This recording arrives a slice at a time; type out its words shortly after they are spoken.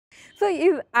So ఈ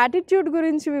attitude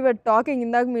గురించి వి were talking.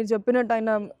 ఇందాక మీరు చెప్పినట్టు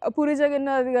ఆయన పూరి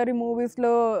జగన్నాథ్ గారి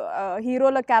మూవీస్లో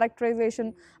హీరోల క్యారెక్టరైజేషన్,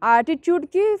 ఆ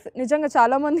యాటిట్యూడ్కి నిజంగా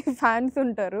చాలామంది ఫ్యాన్స్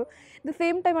ఉంటారు. ద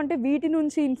సేమ్ టైం అంటే వీటి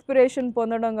నుంచి ఇన్స్పిరేషన్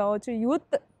పొందడం కావచ్చు.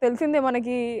 యూత్ తెలిసిందే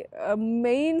మనకి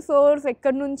మెయిన్ సోర్స్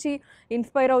ఎక్కడి నుంచి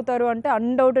ఇన్స్పైర్ అవుతారు అంటే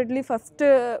అన్డౌటెడ్లీ ఫస్ట్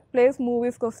ప్లేస్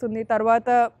మూవీస్కి వస్తుంది. తర్వాత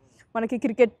మనకి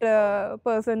క్రికెట్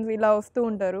పర్సన్స్ ఇలా వస్తూ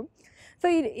ఉంటారు. సో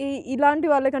ఇలాంటి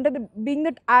వాళ్ళకంటే బీయింగ్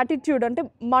దట్ యాటిట్యూడ్ అంటే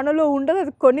మనలో ఉండదు,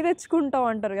 అది కొని తెచ్చుకుంటాం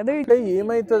అంటారు కదా. అంటే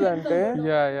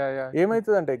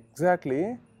ఏమవుతుందంటే ఎగ్జాక్ట్లీ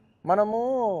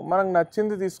మనకు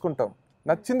నచ్చింది తీసుకుంటాం,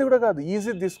 నచ్చింది కూడా కాదు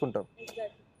ఈజీ తీసుకుంటాం.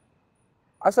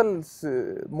 అసలు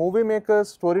మూవీ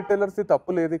మేకర్స్, స్టోరీ టెల్లర్స్ది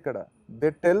తప్పు లేదు ఇక్కడ.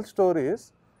 They tell stories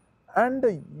and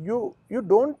you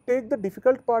don't take the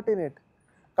difficult part in it.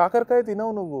 కాకరకాయ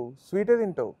తినవు, నువ్వు స్వీటే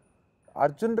తింటావు.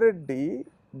 అర్జున్ రెడ్డి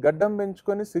గడ్డం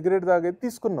పెంచుకొని సిగరెట్ తాగేది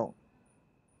తీసుకున్నావు,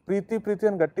 ప్రీతి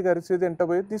అని గట్టిగా అరిసేది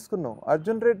ఎంటపోయేది తీసుకున్నావు.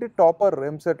 అర్జున్ రెడ్డి టాపర్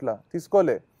ఎంసెట్లా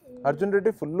తీసుకోలే. అర్జున్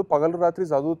రెడ్డి ఫుల్ పగలు రాత్రి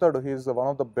చదువుతాడు, he's one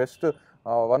of the best,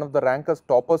 one of the rankers,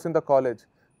 toppers in the college.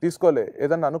 తీసుకోలే.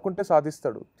 ఏదన్నా అనుకుంటే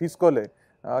సాధిస్తాడు, తీసుకోలే.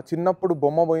 చిన్నప్పుడు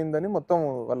బొమ్మ పోయిందని మొత్తం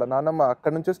వాళ్ళ నాన్నమ్మ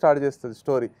అక్కడి నుంచే స్టార్ట్ చేస్తుంది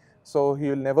story. So he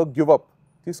will never give up,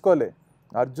 తీసుకోలే.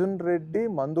 అర్జున్ రెడ్డి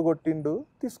మందు కొట్టిండు,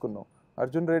 తీసుకున్నావు.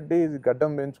 అర్జున్ రెడ్డి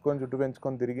గడ్డం పెంచుకొని జుట్టు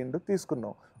పెంచుకొని తిరిగిండు,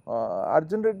 తీసుకున్నావు.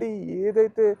 అర్జున్ రెడ్డి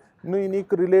ఏదైతే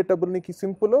నీకు రిలేటబుల్, నీకు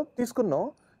సింపుల్ తీసుకున్నావు,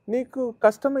 నీకు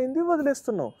కష్టమైంది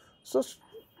వదిలేస్తున్నావు. సో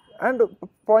అండ్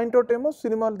పాయింట్అవుట్ ఏమో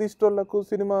సినిమాలు తీసేటోళ్ళకు,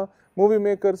 సినిమా మూవీ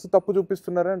మేకర్స్ తప్పు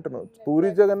చూపిస్తున్నారని అంటున్నావు.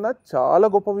 పూరి జగన్నాథ్ చాలా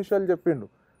గొప్ప విషయాలు చెప్పిండు,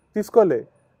 తీసుకోలే.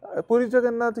 Puri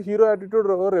Jagannadh hero attitude,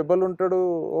 rebel ఉంటాడు,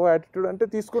 ఓ యాటిట్యూడ్ అంటే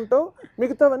తీసుకుంటావు,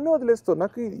 మిగతావన్నీ వదిలేస్తావు.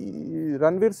 నాకు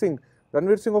రణ్వీర్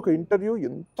సింగ్ ఒక ఇంటర్వ్యూ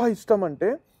ఎంత ఇష్టం అంటే,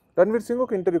 రణ్వీర్ సింగ్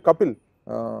ఒక interview Kapil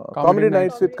comedy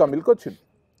nights with కపిల్కి వచ్చింది.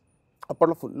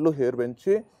 అప్పట్లో ఫుల్ హెయిర్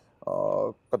పెంచి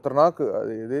ఖతర్నాక్,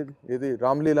 ఏది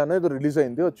రామ్లీలా అనేది రిలీజ్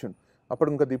అయింది, వచ్చిండు. అప్పుడు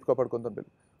ఇంకా దీపికా పడుకుంతో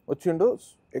వచ్చిండు.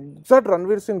 ఎగ్జాక్ట్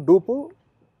రణ్వీర్ సింగ్ డూపు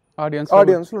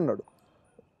ఆడియన్స్లో ఉన్నాడు.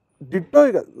 డిట్టో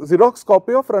ఇక xerox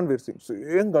copy of Ranveer Singh,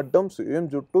 same గడ్డం, సేమ్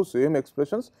జుట్టు, సేమ్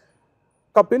ఎక్స్ప్రెషన్స్.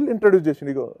 కపిల్ ఇంట్రడ్యూస్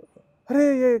చేసిండు, ఇగో అరే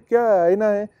ఏ క్యా అయినా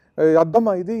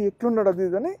అద్దమ్మా ఇది ఎట్లున్నాడు అది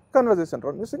ఇది అని conversation.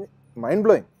 Ranveer Singh mind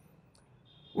blowing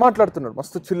మాట్లాడుతున్నాడు,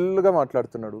 మస్తు చిల్లుగా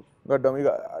మాట్లాడుతున్నాడు. గడ్డం ఇక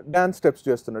డ్యాన్స్ స్టెప్స్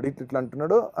చేస్తున్నాడు, ఇట్లా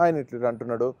అంటున్నాడు, ఆయన ఇట్లా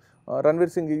అంటున్నాడు.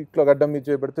 రణ్వీర్ సింగ్ ఇట్లా గడ్డం మీద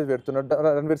చేపెడితే పెడుతున్నాడు,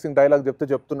 రణ్వీర్ సింగ్ డైలాగ్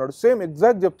చెప్తున్నాడు, సేమ్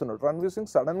ఎగ్జాక్ట్ చెప్తున్నాడు. రణ్వీర్ సింగ్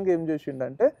సడన్గా ఏం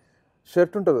చేసిండు,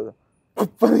 షర్ట్ ఉంటుంది కదా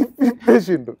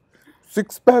ఇప్పేసిండు,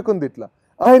 6 ప్యాక్ ఉంది ఇట్లా,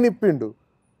 ఆయన ఇప్పిండు.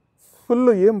 ఫుల్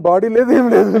ఏం బాడీ లేదు, ఏం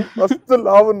లేదు, మస్తు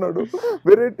లావు ఉన్నాడు,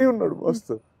 వెరైటీ ఉన్నాడు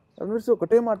మస్తు. రణ్వీర్ సింగ్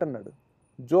ఒకటే మాట అన్నాడు,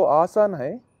 జో ఆసాన్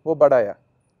హై ఓ బడాయా,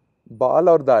 బాల్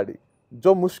और दाढ़ी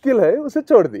जो मुश्किल है उसे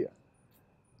छोड़ दिया.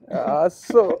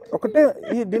 సో ఒకటే,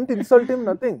 he didn't insult him,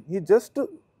 nothing. He just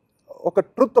ఒక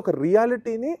ట్రుత్, ఒక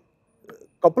రియాలిటీని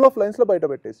కపుల్ ఆఫ్ లైన్స్లో బయట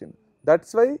పెట్టేసిండు.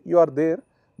 That's why you are there,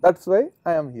 that's why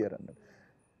I'm here అన్నాడు.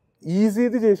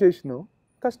 ఈజీది చేసేసినావు,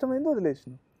 కష్టమైంది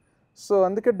వదిలేసినావు. సో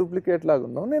అందుకే డూప్లికేట్ లాగా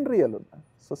ఉన్నావు, నేను రియల్ ఉన్నా.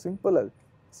 సో సింపుల్ అది.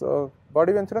 సో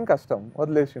బాడీ పెంచడం కష్టం,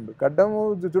 వదిలేసిండు. గడ్డము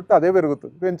జుట్టు అదే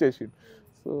పెరుగుతుంది, పెంచేసిండు.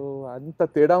 సో అంత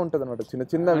తేడా ఉంటుంది అనమాట. చిన్న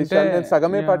చిన్న విషయాలు నేను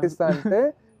సగమే పాటిస్తా అంటే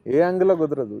ఏ యాంగిల్లో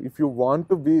కుదరదు. If you want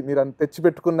to be, మీరు అంత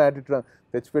తెచ్చిపెట్టుకున్న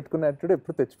యాటిట్యూడ్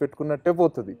ఎప్పుడు తెచ్చిపెట్టుకున్నట్టే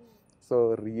పోతుంది. సో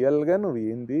రియల్గా నువ్వు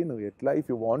ఏంది, నువ్వు ఎట్లా, if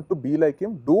you want to be like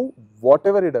him, do what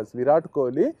ever it does. Virat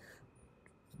Kohli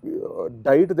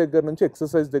diet దగ్గర నుంచి,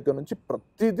 ఎక్సర్సైజ్ దగ్గర నుంచి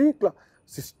ప్రతిదీ ఇట్లా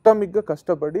సిస్టమిక్గా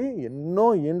కష్టపడి ఎన్నో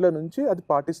ఏండ్ల నుంచి అది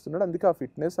పాటిస్తున్నాడు. అందుకే ఆ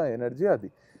ఫిట్నెస్, ఆ ఎనర్జీ అది.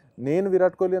 నేను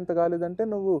విరాట్ కోహ్లీ అంత కాలేదంటే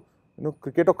నువ్వు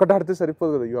క్రికెట్ ఒక్కటి ఆడితే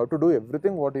సరిపోదు కదా, you have to do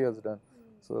everything what he has done.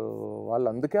 So వాళ్ళు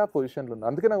అందుకే ఆ పొజిషన్లో ఉన్నారు,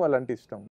 అందుకే నాకు వాళ్ళంటే ఇష్టం.